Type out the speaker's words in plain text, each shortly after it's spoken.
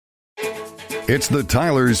It's the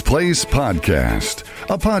Tyler's Place Podcast,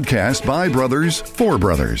 a podcast by brothers for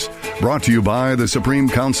brothers, brought to you by the Supreme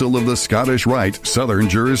Council of the Scottish Rite Southern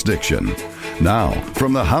Jurisdiction. Now,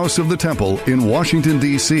 from the House of the Temple in Washington,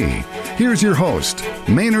 D.C., here's your host,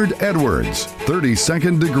 Maynard Edwards,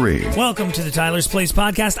 32nd Degree. Welcome to the Tyler's Place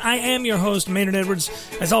Podcast. I am your host, Maynard Edwards.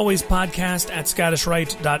 As always, podcast at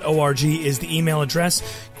scottishrite.org is the email address.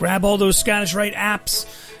 Grab all those Scottish Rite apps.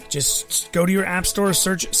 Just go to your app store,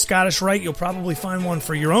 search Scottish Rite. You'll probably find one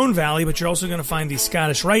for your own valley, but you're also going to find the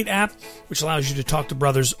Scottish Rite app, which allows you to talk to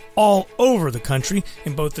brothers all over the country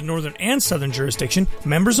in both the northern and southern jurisdiction,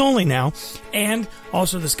 members only now, and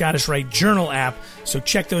also the Scottish Rite Journal app. So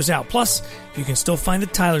check those out. Plus, you can still find the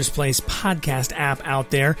Tyler's Place podcast app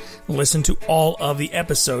out there and listen to all of the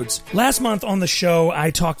episodes. Last month on the show,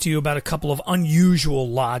 I talked to you about a couple of unusual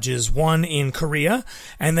lodges, one in Korea,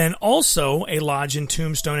 and then also a lodge in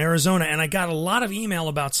Tombstone, Arizona. And I got a lot of email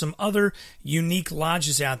about some other unique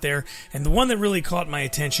lodges out there. And the one that really caught my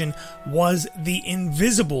attention was the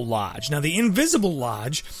Invisible Lodge. Now, the Invisible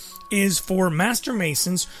Lodge is for Master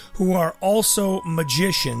Masons who are also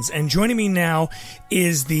magicians. And joining me now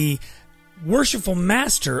is the worshipful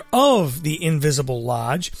master of the Invisible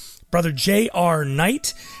Lodge, Brother J.R.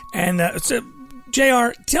 Knight. And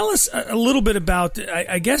J.R., tell us a little bit about,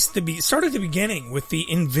 I guess, start at the beginning with the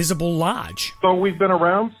Invisible Lodge. So we've been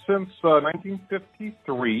around since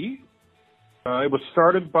 1953. It was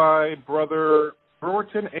started by Brother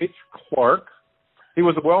Brotehr H. Clark. He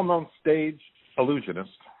was a well-known stage illusionist.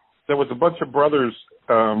 There was a bunch of brothers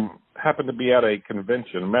happened to be at a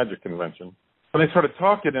convention, a magic convention. When they started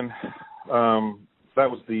talking, and that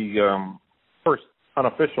was the first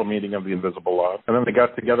unofficial meeting of the Invisible Lodge. And then they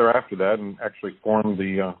got together after that and actually formed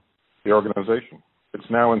the organization. It's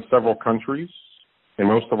now in several countries, in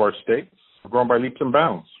most of our states, grown by leaps and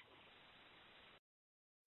bounds.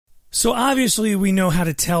 So obviously we know how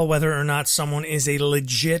to tell whether or not someone is a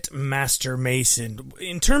legit Master Mason.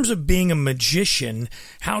 In terms of being a magician,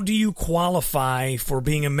 how do you qualify for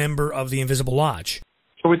being a member of the Invisible Lodge?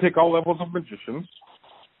 So we take all levels of magicians,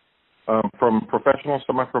 from professional,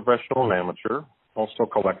 semi-professional, and amateur, also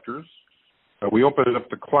collectors. We opened it up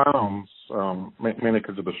to clowns, mainly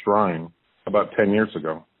because of the shrine, about 10 years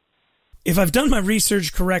ago. If I've done my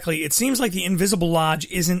research correctly, it seems like the Invisible Lodge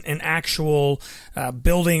isn't an actual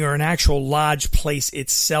building or an actual lodge place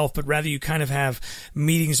itself, but rather you kind of have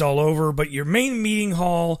meetings all over. But your main meeting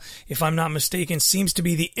hall, if I'm not mistaken, seems to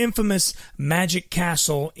be the infamous Magic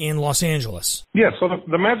Castle in Los Angeles. Yeah, so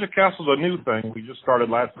the Magic Castle is a new thing. We just started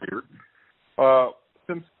last year.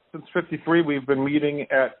 Since 53, we've been meeting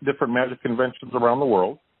at different magic conventions around the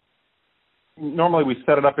world. Normally we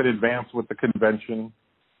set it up in advance with the convention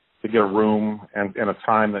to get a room and a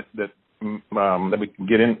time that we can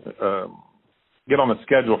get on the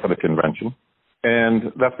schedule for the convention.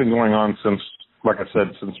 And that's been going on since, like I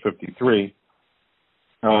said, since 53.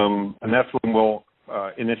 And that's when we'll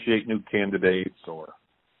initiate new candidates or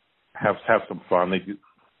have some fun.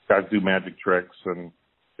 Guys do magic tricks and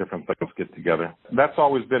different things get together. That's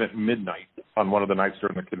always been at midnight on one of the nights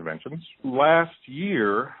during the conventions. Last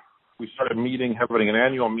year, we started having an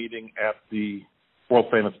annual meeting at the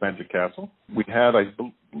world-famous Magic Castle. I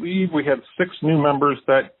believe we had 6 new members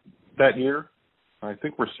that year. I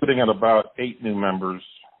think we're sitting at about 8 new members.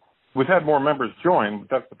 We've had more members join, but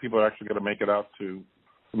that's the people that are actually going to make it out to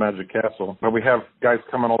the Magic Castle. But we have guys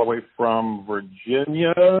coming all the way from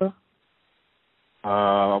Virginia,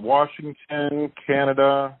 Washington,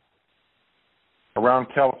 Canada, around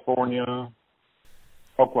California,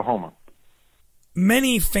 Oklahoma.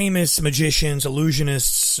 Many famous magicians,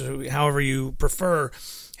 illusionists, however you prefer,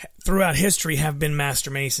 throughout history have been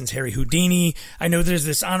Master Masons. Harry Houdini. I know there's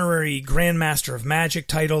this honorary Grand Master of Magic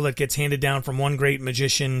title that gets handed down from one great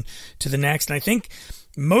magician to the next. And I think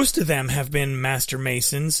most of them have been Master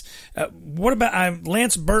Masons. What about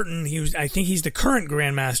Lance Burton? I think he's the current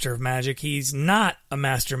Grand Master of Magic. He's not a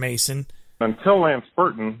Master Mason. Until Lance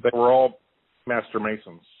Burton, they were all Master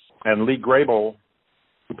Masons. And Lee Grable,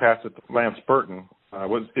 who passed it to Lance Burton,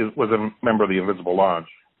 was a member of the Invisible Lodge.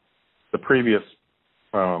 The previous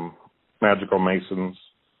magical Masons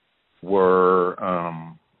were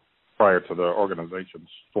prior to the organization's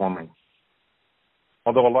forming.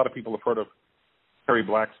 Although a lot of people have heard of Harry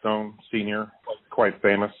Blackstone Sr., quite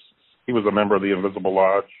famous. He was a member of the Invisible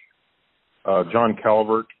Lodge. John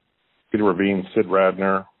Calvert, Peter Ravine, Sid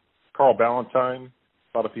Radner, Carl Ballantyne.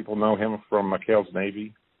 A lot of people know him from McHale's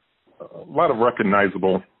Navy. A lot of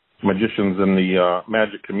recognizable magicians in the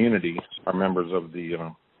magic community are members of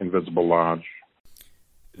the Invisible Lodge.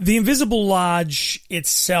 The Invisible Lodge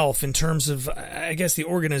itself, in terms of, I guess, the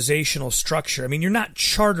organizational structure, I mean, you're not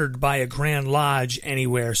chartered by a Grand Lodge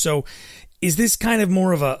anywhere. So is this kind of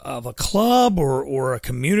more of a club or a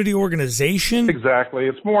community organization? Exactly.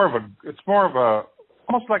 It's more of a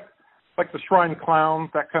almost like the Shrine Clowns,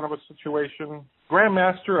 that kind of a situation. Grand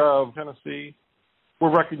Master of Tennessee.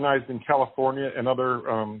 We're recognized in California and other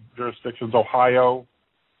jurisdictions, Ohio.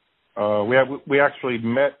 We actually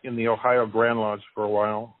met in the Ohio Grand Lodge for a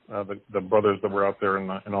while, the brothers that were out there in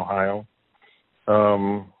Ohio.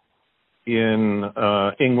 In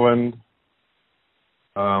England,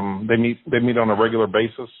 they meet on a regular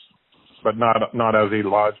basis, but not as a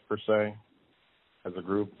lodge per se, as a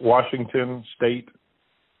group. Washington State,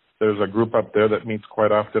 there's a group up there that meets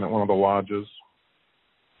quite often at one of the lodges.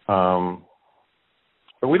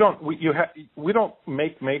 But we don't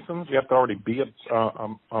make Masons. You have to already be a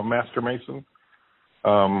Master Mason.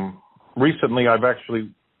 Recently,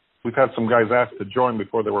 we've had some guys asked to join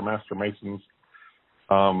before they were Master Masons,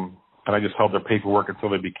 and I just held their paperwork until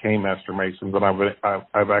they became Master Masons. And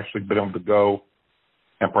I've actually been able to go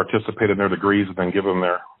and participate in their degrees and then give them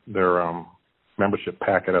their membership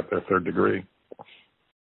packet at their third degree.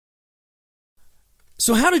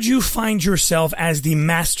 So how did you find yourself as the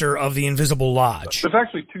Master of the Invisible Lodge? There's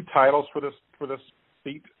actually two titles for this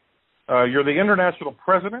seat. You're the International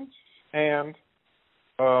President and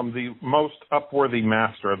the Most Upworthy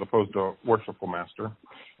Master, as opposed to Worshipful Master.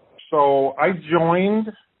 So I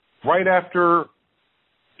joined right after,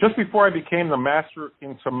 just before I became the Master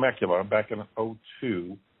in Temecula back in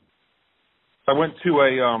 2002. I went to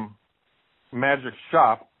a magic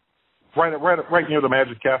shop right near the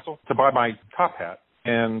Magic Castle to buy my top hat.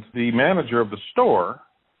 And the manager of the store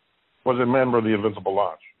was a member of the Invisible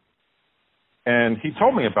Lodge. And he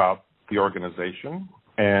told me about the organization,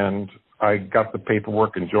 and I got the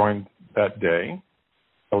paperwork and joined that day.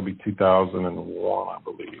 That would be 2001, I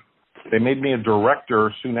believe. They made me a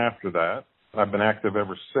director soon after that. I've been active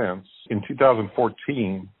ever since. In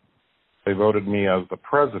 2014, they voted me as the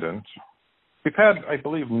president. We've had, I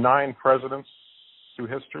believe, 9 presidents through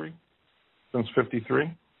history since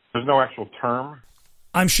 53. There's no actual term.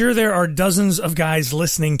 I'm sure there are dozens of guys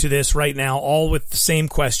listening to this right now, all with the same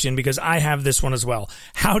question, because I have this one as well.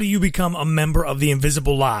 How do you become a member of the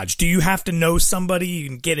Invisible Lodge? Do you have to know somebody? You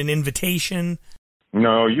can get an invitation?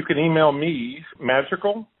 No, you can email me,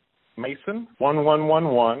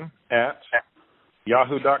 magicalmason1111 at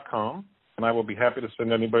yahoo.com, and I will be happy to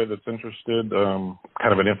send anybody that's interested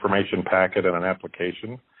kind of an information packet and an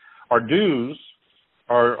application. Our dues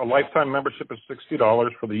are a lifetime membership is $60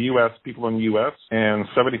 for the U.S., people in the U.S., and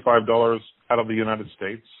 $75 out of the United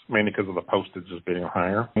States, mainly because of the postage just being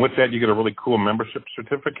higher. With that, you get a really cool membership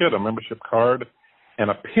certificate, a membership card, and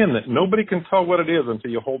a pin that nobody can tell what it is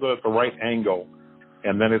until you hold it at the right angle.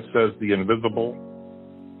 And then it says the Invisible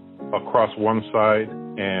across one side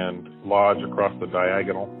and Lodge across the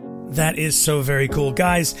diagonal. That is so very cool.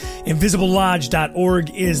 Guys,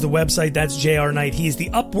 invisiblelodge.org is the website. That's J.R. Knight. He's the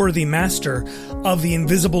Upworthy Master of the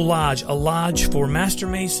Invisible Lodge, a lodge for Master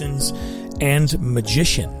Masons and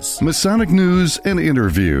magicians. Masonic news and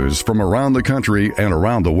interviews from around the country and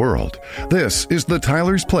around the world. This is the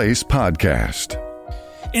Tyler's Place Podcast.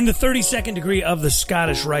 In the 32nd degree of the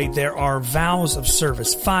Scottish Rite, there are vows of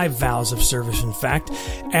service, 5 vows of service, in fact.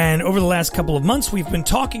 And over the last couple of months, we've been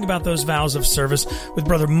talking about those vows of service with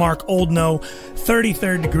Brother Mark Oldknow,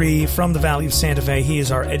 33rd degree from the Valley of Santa Fe. He is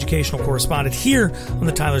our educational correspondent here on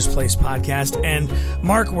the Tyler's Place podcast. And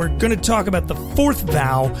Mark, we're going to talk about the 4th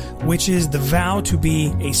vow, which is the vow to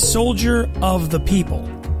be a soldier of the people.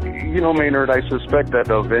 You know, Maynard, I suspect that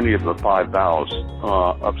of any of the 5 vows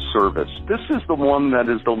of service, this is the one that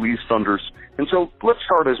is the least understood. And so let's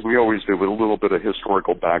start, as we always do, with a little bit of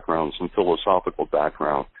historical background, some philosophical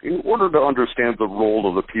background. In order to understand the role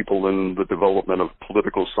of the people in the development of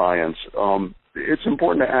political science, it's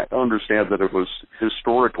important to understand that it was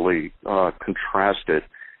historically contrasted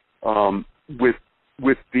with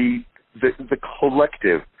the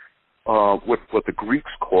collective, what the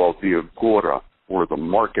Greeks called the agora, or the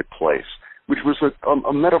marketplace, which was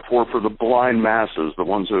a metaphor for the blind masses, the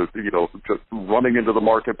ones that, just running into the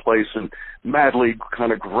marketplace and madly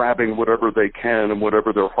kind of grabbing whatever they can and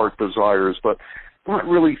whatever their heart desires, but not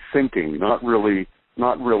really thinking, not really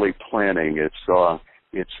planning.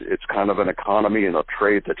 It's kind of an economy and a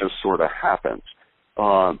trade that just sort of happens,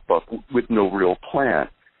 but with no real plan.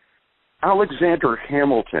 Alexander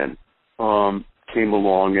Hamilton came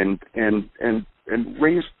along and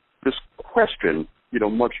raised this question,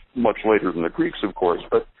 much later than the Greeks, of course,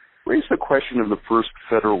 but raised the question in the first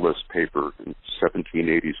Federalist paper in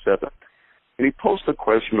 1787. And he posed the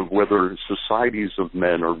question of whether societies of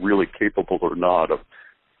men are really capable or not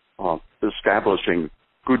of establishing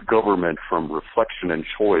good government from reflection and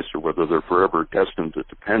choice, or whether they're forever destined to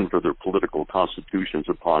depend for their political constitutions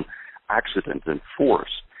upon accident and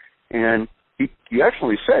force. And he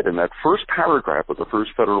actually said in that first paragraph of the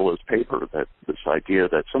first Federalist paper that this idea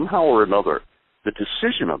that somehow or another the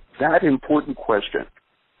decision of that important question,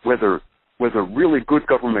 whether really good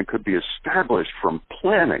government could be established from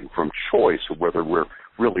planning, from choice, or whether we're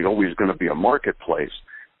really always going to be a marketplace,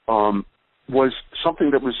 was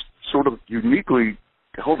something that was sort of uniquely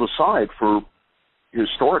held aside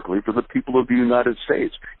historically for the people of the United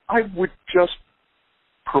States. I would just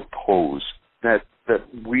propose that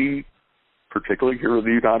we, particularly here in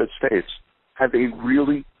the United States, have a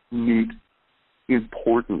really neat,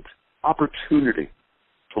 important opportunity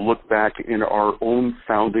to look back in our own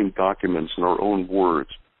founding documents and our own words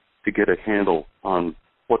to get a handle on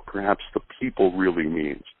what perhaps the people really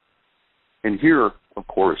means. And here, of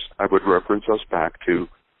course, I would reference us back to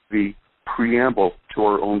the preamble to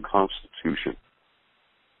our own Constitution.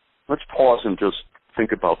 Let's pause and just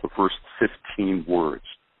think about the first 15 words.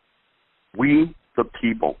 We, the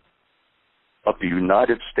people of the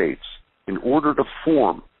United States, in order to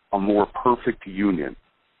form a more perfect union.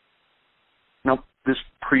 Now, this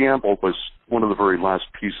preamble was one of the very last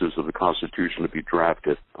pieces of the Constitution to be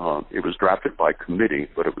drafted. It was drafted by committee,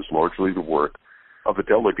 but it was largely the work of a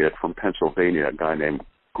delegate from Pennsylvania, a guy named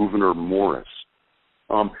Gouverneur Morris.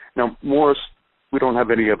 Now, Morris, we don't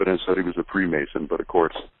have any evidence that he was a Freemason, but of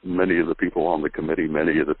course, many of the people on the committee,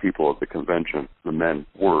 many of the people of the convention, the men,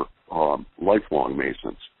 were lifelong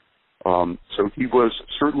Masons. So he was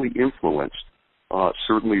certainly influenced,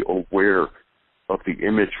 certainly aware of the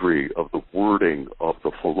imagery, of the wording, of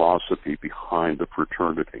the philosophy behind the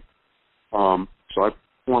fraternity. So I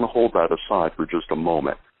want to hold that aside for just a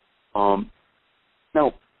moment.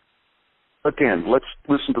 Now, again, let's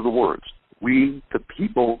listen to the words. We, the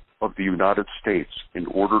people of the United States, in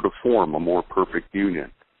order to form a more perfect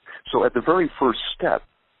union. So at the very first step,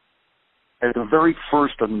 at the very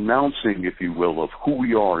first announcing, if you will, of who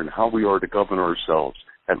we are and how we are to govern ourselves,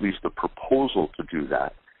 at least the proposal to do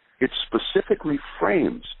that, it specifically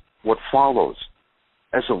frames what follows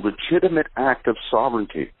as a legitimate act of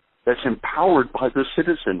sovereignty that's empowered by the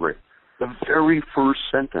citizenry. The very first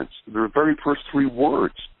sentence, the very first three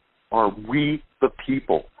words are we, the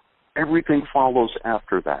people. Everything follows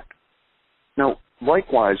after that. Now,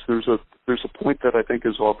 likewise, there's a point that I think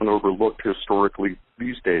is often overlooked historically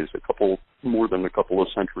these days, more than a couple of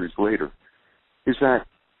centuries later, is that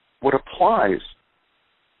what applies,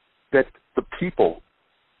 that the people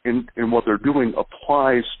in what they're doing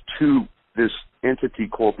applies to this entity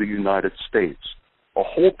called the United States, a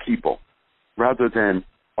whole people, rather than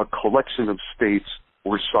a collection of states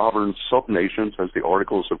or sovereign subnations, as the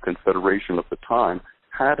Articles of Confederation of the time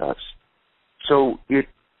had us. So the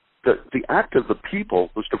act of the people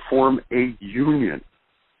was to form a union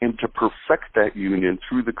and to perfect that union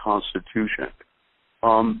through the Constitution.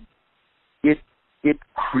 It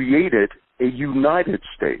created a United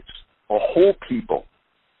States, a whole people,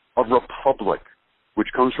 a republic, which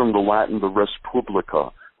comes from the Latin, the res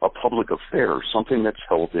publica, a public affair, something that's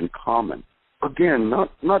held in common. Again,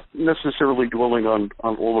 not necessarily dwelling on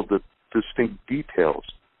all of the distinct details,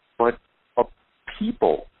 but a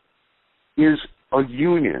people is a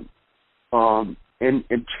union, an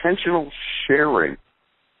intentional sharing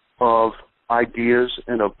of ideas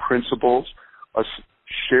and of principles, a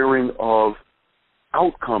sharing of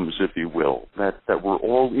outcomes, if you will, that we're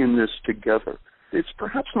all in this together. It's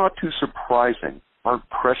perhaps not too surprising our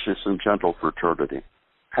precious and gentle fraternity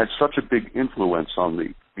had such a big influence on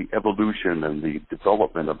the evolution and the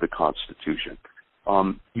development of the Constitution.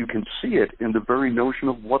 You can see it in the very notion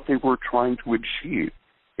of what they were trying to achieve.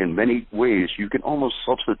 In many ways, you can almost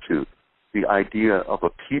substitute the idea of a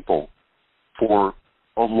people for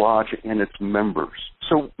a lodge and its members.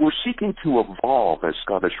 So we're seeking to evolve, as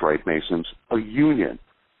Scottish Rite Masons, a union.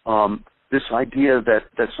 This idea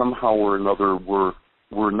that somehow or another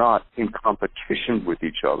we're not in competition with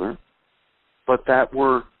each other, but that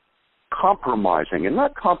we're compromising, and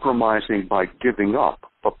not compromising by giving up,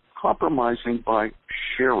 but compromising by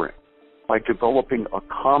sharing, by developing a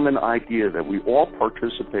common idea that we all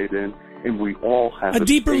participate in and we all have a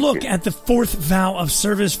deeper look at the fourth vow of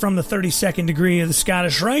service from the 32nd degree of the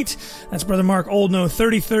Scottish Rite. That's Brother Mark Oldknow,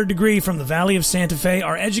 33rd degree from the Valley of Santa Fe,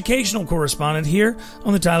 our educational correspondent here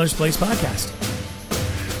on the Tyler's Place podcast.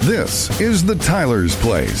 This is the Tyler's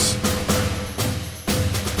Place.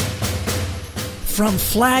 From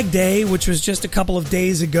Flag Day, which was just a couple of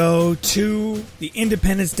days ago, to the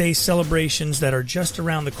Independence Day celebrations that are just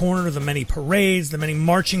around the corner, the many parades, the many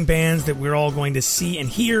marching bands that we're all going to see and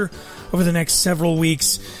hear over the next several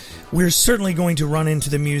weeks, we're certainly going to run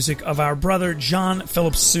into the music of our brother John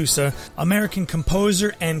Philip Sousa, American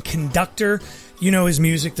composer and conductor. You know his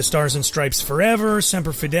music, The Stars and Stripes Forever,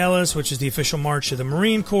 Semper Fidelis, which is the official march of the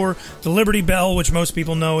Marine Corps, the Liberty Bell, which most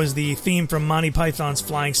people know is the theme from Monty Python's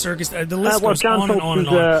Flying Circus. The list goes on and on and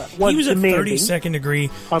on. He was a 32nd degree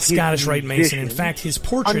Scottish Rite Mason. In fact, his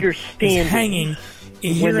portrait is hanging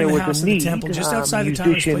here in the house of the Temple, just outside the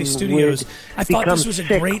Tyler's Place studios. I thought this was a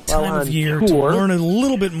great time of year to learn a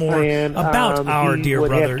little bit more about our dear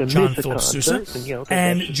brother, John Philip Sousa.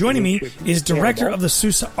 And joining me is Director of the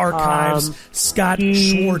Sousa Archives, Scott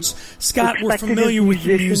Schwartz. Scott, we're familiar with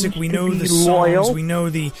your music. We know the songs. We know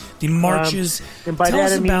the marches. Tell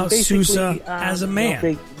us about Sousa as a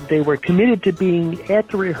man. They were committed to being at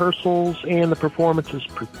the rehearsals and the performances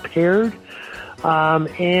prepared.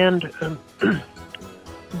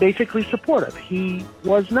 Basically supportive. He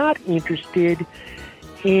was not interested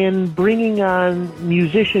in bringing on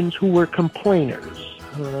musicians who were complainers.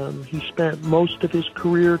 He spent most of his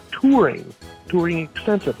career touring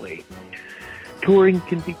extensively. Touring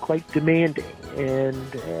can be quite demanding,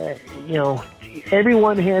 and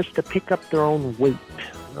everyone has to pick up their own weight,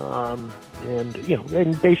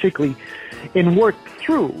 and basically, and work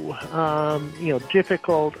through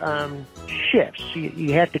difficult shifts.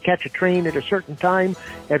 You have to catch a train at a certain time.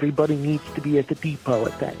 Everybody needs to be at the depot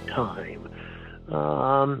at that time.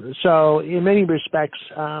 So in many respects,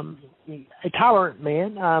 a tolerant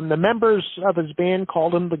man. The members of his band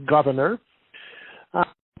called him the governor,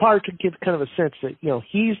 part to give kind of a sense that,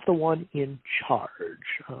 he's the one in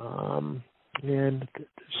charge. And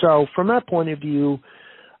so from that point of view,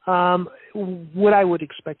 what I would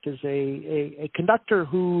expect is a conductor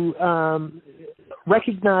who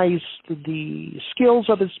recognized the skills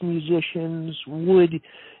of his musicians, would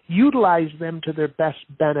utilize them to their best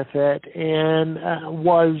benefit, and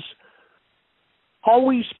was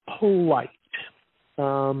always polite.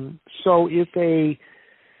 So if a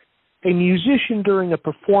musician during a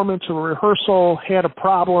performance or rehearsal had a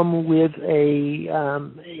problem with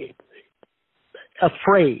a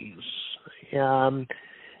phrase,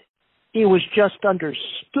 it was just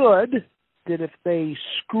understood that if they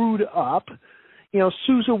screwed up,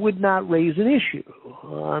 Sousa would not raise an issue.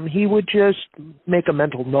 He would just make a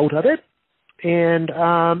mental note of it, and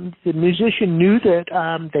the musician knew that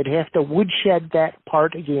they'd have to woodshed that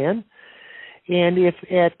part again. And if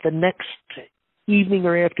at the next evening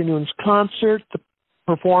or afternoon's concert, the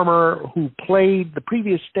performer who played the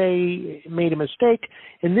previous day made a mistake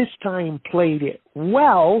and this time played it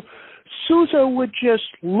well, Sousa would just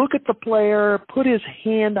look at the player, put his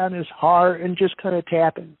hand on his heart, and just kind of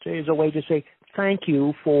tap it as a way to say, thank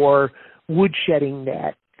you for woodshedding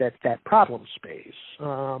that problem space.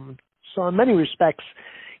 So in many respects,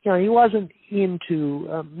 he wasn't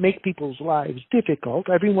into make people's lives difficult.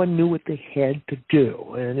 Everyone knew what they had to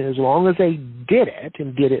do. And as long as they did it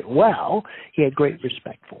and did it well, he had great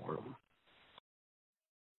respect for them.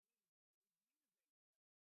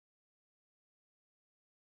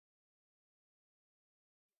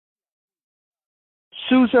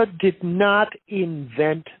 Sousa did not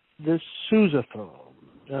invent the sousaphone.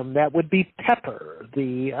 That would be Pepper,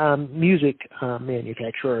 the music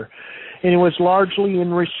manufacturer. And it was largely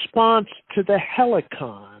in response to the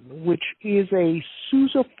helicon, which is a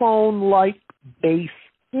sousaphone-like bass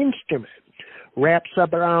instrument. Wraps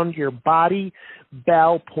up around your body,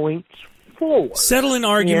 bell points forward. Settle an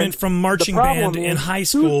argument from marching band in high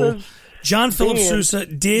school. John Philip Sousa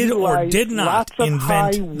did or did not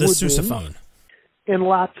invent the sousaphone. And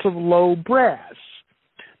lots of low brass.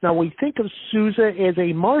 Now, we think of Sousa as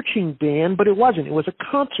a marching band, but it wasn't. It was a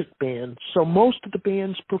concert band, so most of the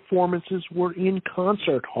band's performances were in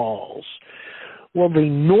concert halls. Well, the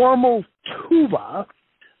normal tuba,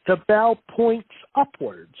 the bell points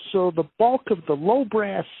upwards, so the bulk of the low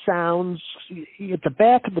brass sounds at the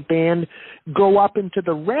back of the band go up into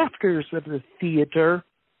the rafters of the theater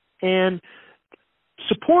and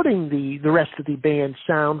supporting the rest of the band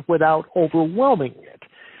sound without overwhelming it.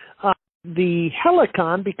 The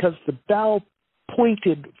helicon, because the bell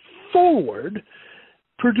pointed forward,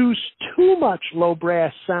 produced too much low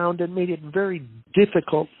brass sound and made it very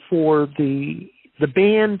difficult for the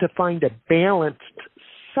band to find a balanced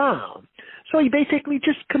sound. So he basically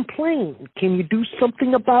just complained, can you do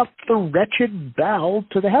something about the wretched bell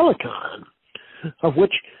to the helicon? Of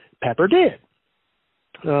which Pepper did.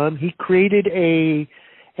 He created a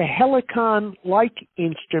helicon-like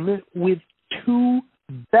instrument with two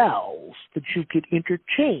bells that you could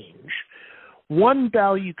interchange. One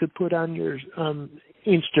bell you could put on your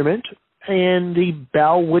instrument, and the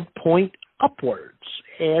bell would point upwards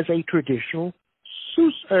as a traditional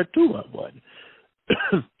tuba would.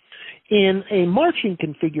 In a marching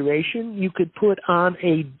configuration, you could put on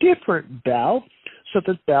a different bell so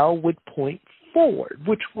the bell would point forward,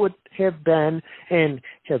 which would have been and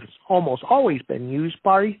has almost always been used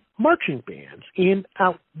by marching bands in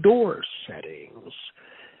outdoor settings.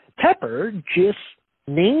 Pepper just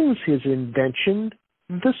names his invention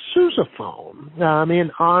the sousaphone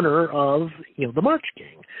in honor of the March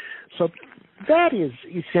King. So that is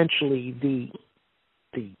essentially the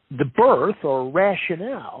birth or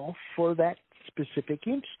rationale for that specific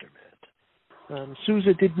instrument.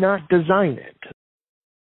 Sousa did not design it.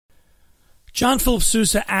 John Philip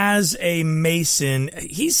Sousa, as a Mason,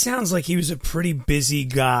 he sounds like he was a pretty busy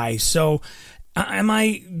guy. So am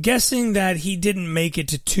I guessing that he didn't make it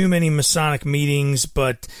to too many Masonic meetings,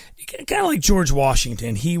 but kind of like George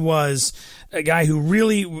Washington, he was a guy who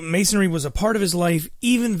really, Masonry was a part of his life,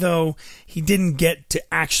 even though he didn't get to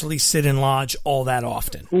actually sit in lodge all that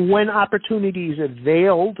often. When opportunities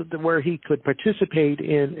availed where he could participate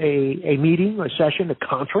in a meeting, a session, a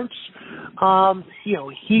conference,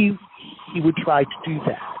 he would try to do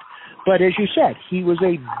that. But as you said, he was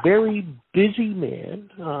a very busy man.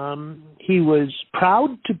 He was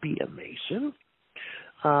proud to be a Mason.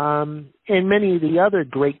 And many of the other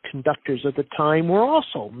great conductors of the time were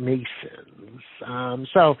also Masons.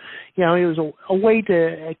 So, it was a way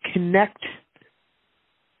to connect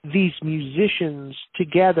these musicians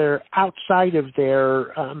together outside of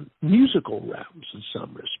their musical realms in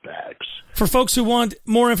some respects. For folks who want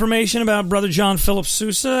more information about Brother John Philip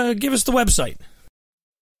Sousa, give us the website.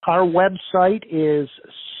 Our website is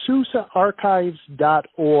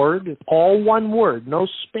SousaArchives.org, all one word, no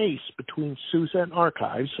space between Sousa and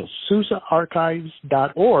Archives, so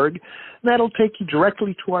SousaArchives.org. And that'll take you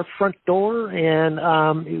directly to our front door, and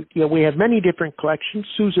we have many different collections,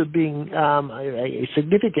 Sousa being a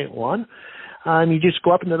significant one. You just go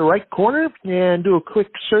up into the right corner and do a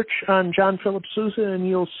quick search on John Philip Sousa, and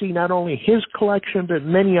you'll see not only his collection, but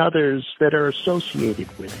many others that are associated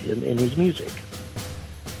with him in his music.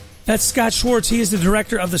 That's Scott Schwartz. He is the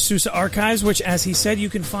director of the Sousa Archives, which, as he said, you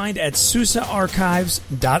can find at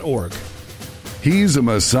SousaArchives.org. He's a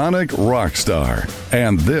Masonic rock star,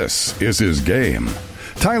 and this is his game.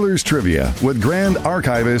 Tyler's Trivia with Grand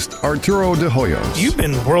Archivist Arturo de Hoyos. You've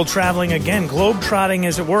been world traveling again, globe-trotting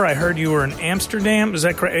as it were. I heard you were in Amsterdam. Is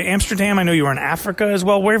that correct? Amsterdam, I know you were in Africa as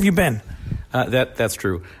well. Where have you been? That's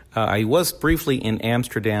true. I was briefly in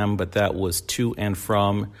Amsterdam, but that was to and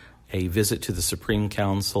from a visit to the Supreme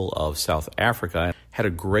Council of South Africa. Had a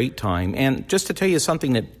great time. And just to tell you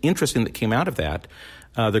something interesting that came out of that,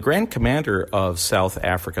 the Grand Commander of South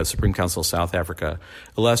Africa, Supreme Council of South Africa,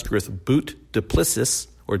 illustrious Boet du Plessis,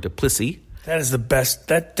 or du Plessis. That is the best.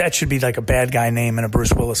 That should be like a bad guy name in a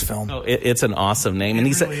Bruce Willis film. Oh, it's an awesome name. And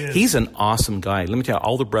he's an awesome guy. Let me tell you,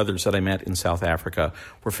 all the brothers that I met in South Africa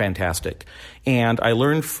were fantastic. And I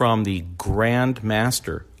learned from the Grand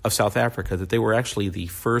Master of South Africa that they were actually the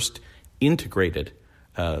first integrated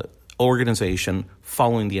organization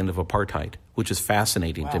following the end of apartheid, which is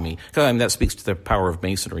fascinating to me. That speaks to the power of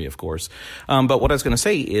Masonry, of course. But what I was going to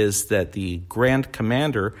say is that the Grand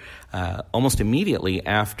Commander, almost immediately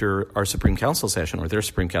after our Supreme Council session, or their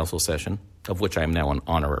Supreme Council session, of which I am now an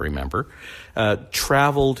honorary member,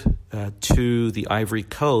 traveled to the Ivory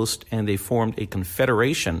Coast, and they formed a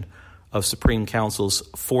confederation of Supreme Councils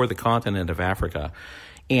for the continent of Africa.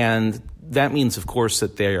 And that means, of course,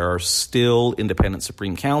 that they are still independent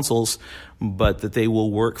Supreme Councils, but that they will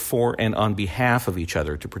work for and on behalf of each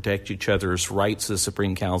other to protect each other's rights as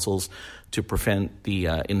Supreme Councils, to prevent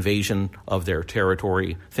the invasion of their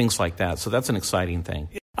territory, things like that. So that's an exciting thing.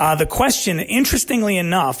 The question, interestingly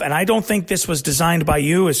enough, and I don't think this was designed by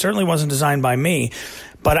you, it certainly wasn't designed by me,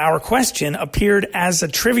 but our question appeared as a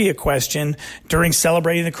trivia question during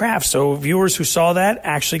Celebrating the Craft. So viewers who saw that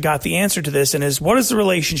actually got the answer to this, and is, what is the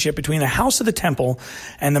relationship between the House of the Temple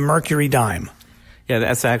and the Mercury Dime? Yeah,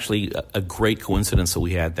 that's actually a great coincidence that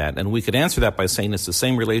we had that. And we could answer that by saying it's the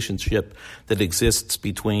same relationship that exists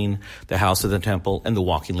between the House of the Temple and the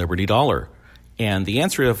Walking Liberty Dollar. And the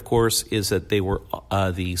answer, of course, is that they were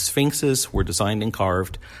the Sphinxes were designed and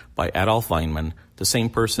carved by Adolf Weinman, the same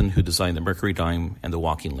person who designed the Mercury Dime and the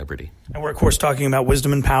Walking Liberty. And we're, of course, talking about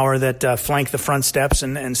wisdom and power that flank the front steps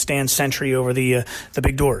and stand sentry over the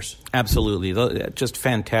big doors. Absolutely. Just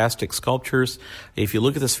fantastic sculptures. If you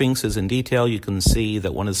look at the Sphinxes in detail, you can see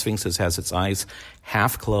that one of the Sphinxes has its eyes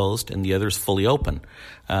half closed and the other is fully open.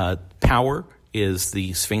 Power is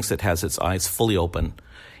the Sphinx that has its eyes fully open,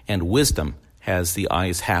 and wisdom has the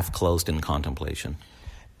eyes half closed in contemplation.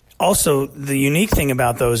 Also, the unique thing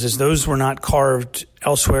about those is those were not carved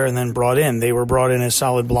elsewhere and then brought in. They were brought in as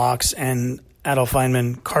solid blocks, and Adolf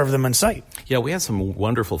Feynman carved them on site. Yeah, we had some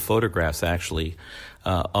wonderful photographs, actually,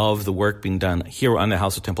 of the work being done here on the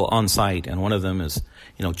House of Temple on site, and one of them is,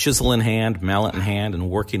 chisel in hand, mallet in hand, and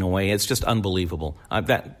working away. It's just unbelievable. I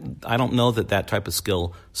don't know that type of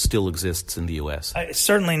skill still exists in the U.S.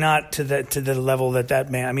 Certainly not to the level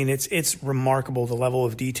that man. I mean, it's remarkable, the level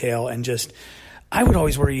of detail, and just I would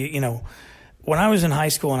always worry, when I was in high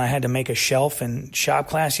school and I had to make a shelf in shop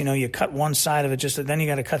class, you cut one side of it, then you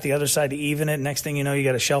got to cut the other side to even it. Next thing you know, you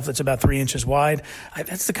got a shelf that's about 3 inches wide.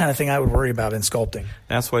 That's the kind of thing I would worry about in sculpting.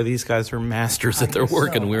 That's why these guys are masters at their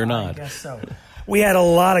work, and we're not. I guess so. We had a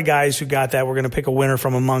lot of guys who got that. We're going to pick a winner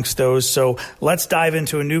from amongst those. So let's dive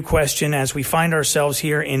into a new question as we find ourselves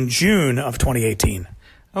here in June of 2018.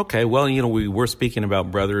 Okay, well, we were speaking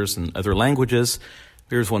about brothers and other languages.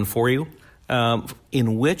 Here's one for you.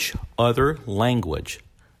 In which other language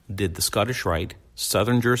did the Scottish Rite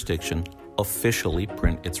Southern Jurisdiction officially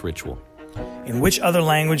print its ritual? In which other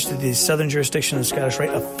language did the Southern Jurisdiction of the Scottish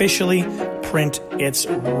Rite officially print its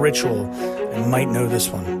ritual? I might know this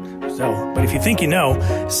one. But if you think you know,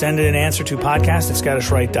 send an answer to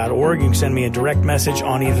podcast@scottishRite.org. You can send me a direct message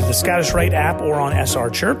on either the Scottish Rite app or on SR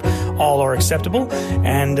Chirp. All are acceptable.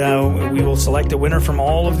 And we will select a winner from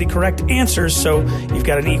all of the correct answers. So you've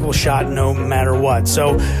got an equal shot no matter what.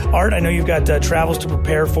 So, Art, I know you've got travels to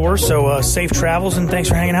prepare for. So safe travels, and thanks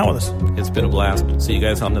for hanging out with us. It's been a blast. See you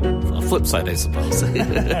guys on the flip side, I suppose.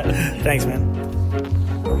 Thanks,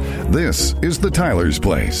 man. This is the Tyler's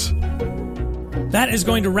Place. That is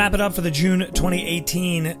going to wrap it up for the June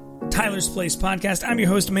 2018 Tyler's Place podcast. I'm your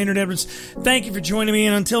host, Maynard Edwards. Thank you for joining me,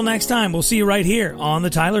 and until next time, we'll see you right here on the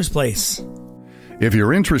Tyler's Place. If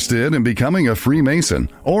you're interested in becoming a Freemason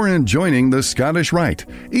or in joining the Scottish Rite,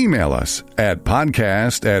 email us at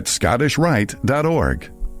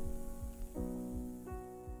podcast@scottishRite.org.